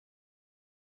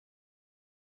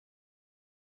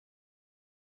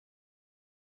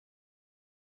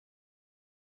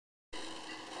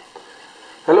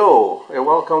Hello and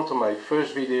welcome to my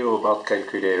first video about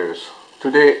calculators.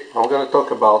 Today I'm going to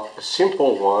talk about a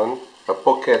simple one, a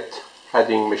pocket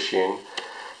adding machine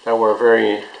that were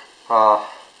very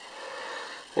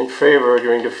in favor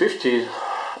during the 50s,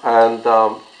 and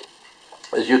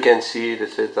as you can see,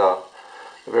 this is a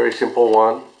very simple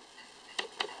one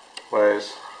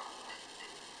with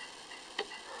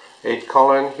 8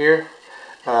 columns here.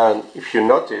 And if you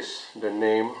notice the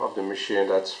name of the machine,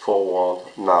 that's forward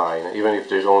 9. Even if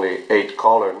there's only 8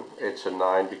 columns, it's a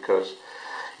 9, because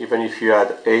even if you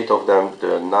add 8 of them,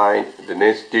 the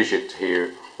next digit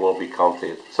here will be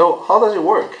counted. So how does it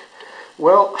work?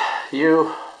 Well,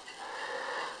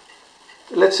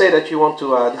 let's say that you want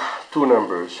to add two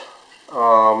numbers,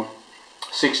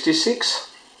 66.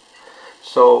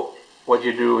 So what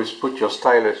you do is put your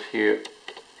stylus here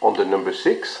on the number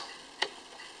 6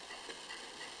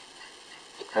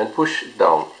 and push it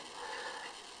down,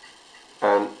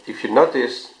 and if you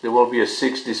notice, there will be a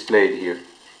 6 displayed here,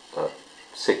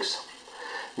 6.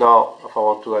 Now if I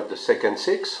want to add the second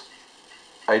 6,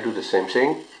 I do the same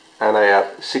thing and I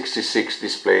have 66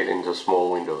 displayed in the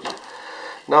small windows.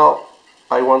 Now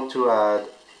I want to add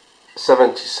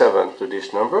 77 to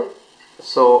this number,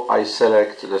 so I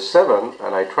select the 7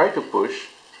 and I try to push,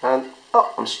 and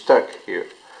oh, I'm stuck here.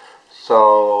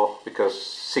 So because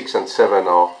 6 and 7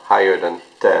 are higher than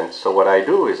 10, so what I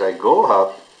do is I go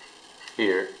up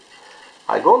here,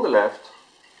 I go on the left,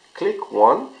 click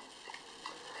 1,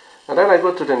 and then I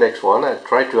go to the next one, I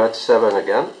try to add 7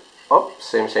 again, up,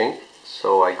 same thing,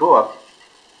 so I go up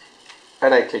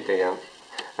and I click again,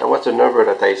 and what's the number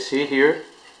that I see here?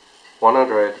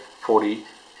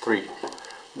 143.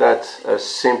 That's as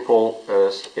simple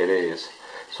as it is.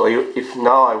 So if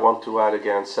now I want to add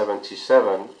again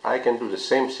 77, I can do the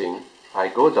same thing. I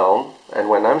go down, and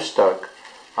when I'm stuck,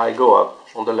 I go up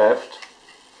on the left,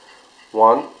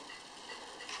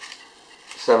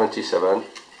 177,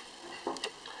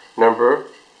 number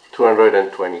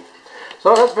 220.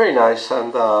 So that's very nice,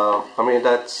 and I mean,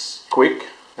 that's quick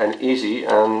and easy,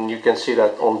 and you can see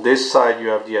that on this side you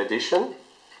have the addition,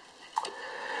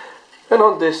 and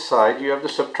on this side you have the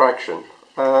subtraction.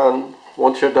 And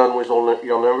once you're done with all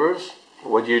your numbers,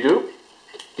 what do?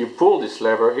 You pull this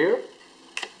lever here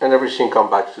and everything comes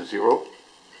back to 0.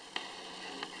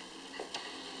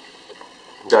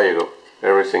 There you go,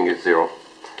 everything is 0.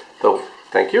 So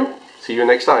thank you, see you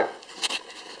next time.